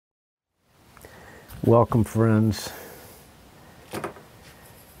Welcome, friends.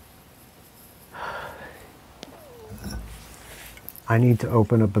 I need to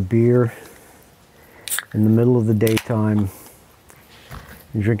open up a beer in the middle of the daytime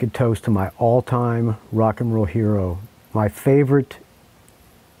and drink a toast to my all-time rock and roll hero, my favorite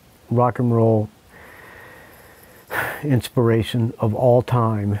rock and roll inspiration of all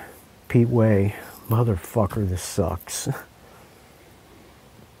time, Pete Way. Motherfucker, this sucks.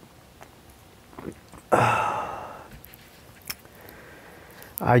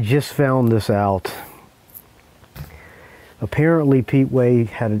 I just found this out. Apparently Pete Way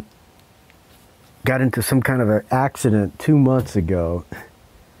got into some kind of an accident 2 months ago,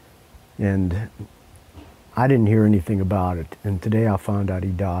 and I didn't hear anything about it, and today I found out he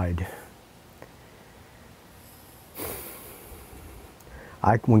died.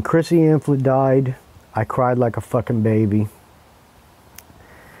 When Chrissy Amphlett died, I cried like a fucking baby.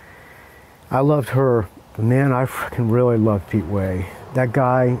 I loved her, but man, I fucking really loved Pete Way. That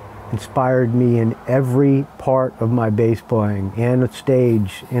guy inspired me in every part of my bass playing and the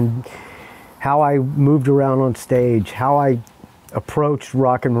stage, and how I moved around on stage, how I approached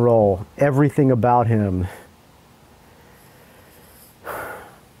rock and roll, everything about him.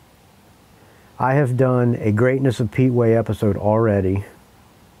 I have done a Greatness of Pete Way episode already.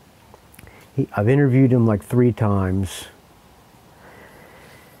 I've interviewed him like 3 times.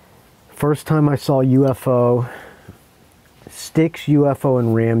 First time I saw UFO, Styx, UFO,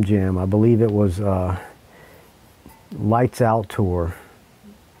 and Ram Jam. I believe it was Lights Out tour.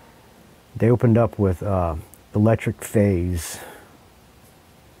 They opened up with Electric Phase.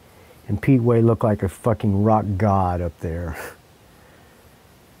 And Pete Way looked like a fucking rock god up there.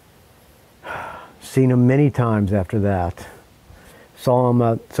 Seen him many times after that. Saw him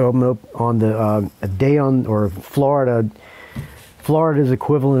on the a Day on, or Florida's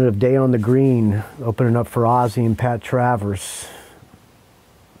equivalent of Day on the Green, opening up for Ozzy and Pat Travers.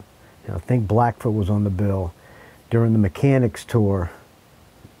 I think Blackfoot was on the bill during the Mechanics tour.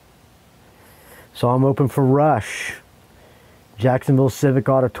 Saw him open for Rush, Jacksonville Civic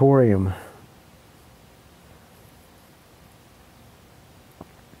Auditorium.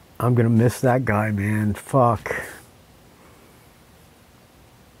 I'm gonna miss that guy, man. Fuck.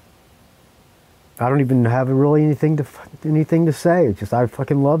 I don't even have really anything to say. It's just I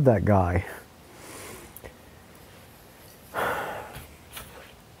fucking love that guy.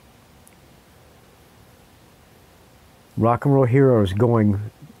 Rock and roll heroes going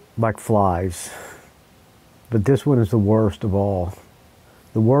like flies. But this one is the worst of all.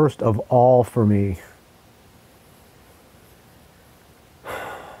 The worst of all for me.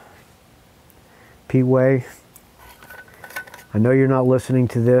 Pete Way, I know you're not listening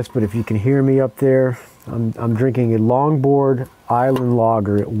to this, but if you can hear me up there, I'm drinking a Longboard Island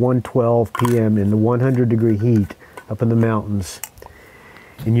Lager at 1:12 p.m. in the 100-degree heat up in the mountains.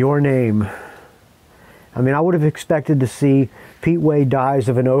 In your name. I mean, I would have expected to see Pete Way dies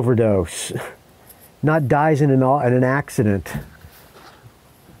of an overdose, not dies in an accident.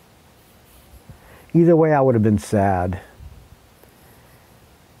 Either way, I would have been sad.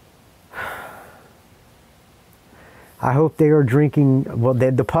 I hope they are drinking, well,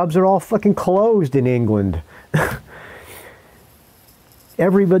 the pubs are all fucking closed in England.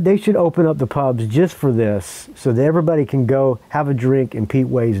 They should open up the pubs just for this, so that everybody can go have a drink in Pete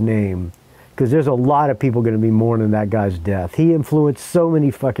Way's name. Because there's a lot of people going to be mourning that guy's death. He influenced so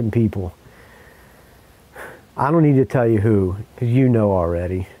many fucking people. I don't need to tell you who, because you know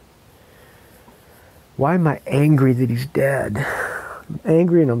already. Why am I angry that he's dead? I'm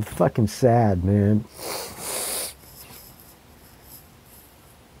angry and I'm fucking sad, man.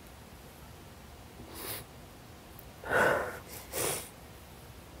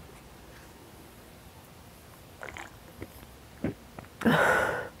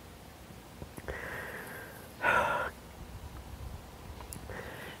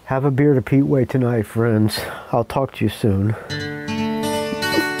 Have a beer to Pete Way tonight, friends. I'll talk to you soon.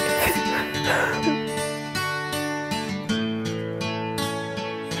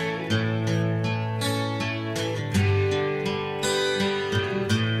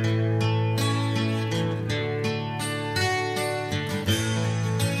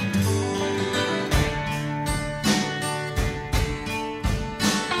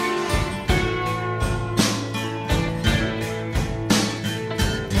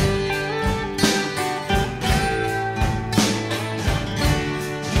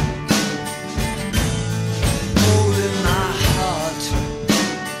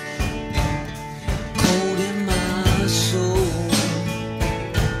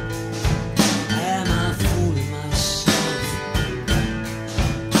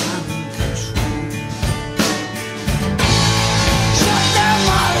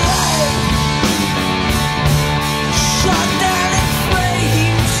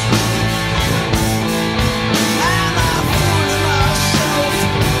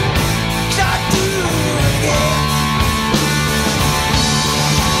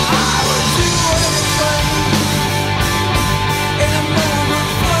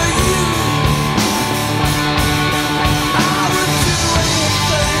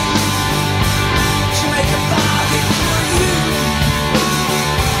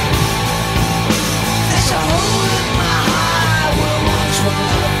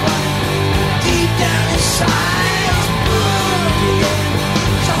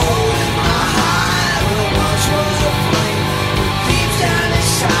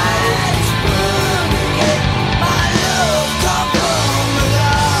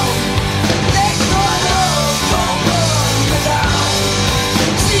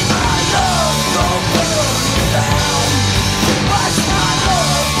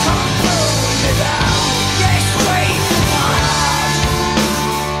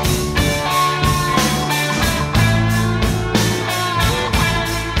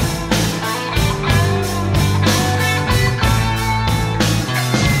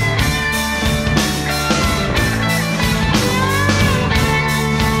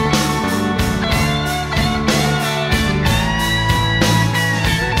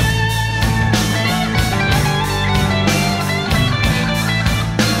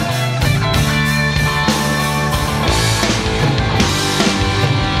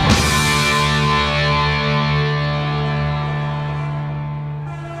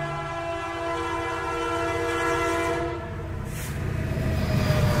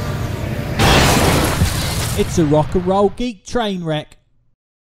 It's a rock and roll geek train wreck.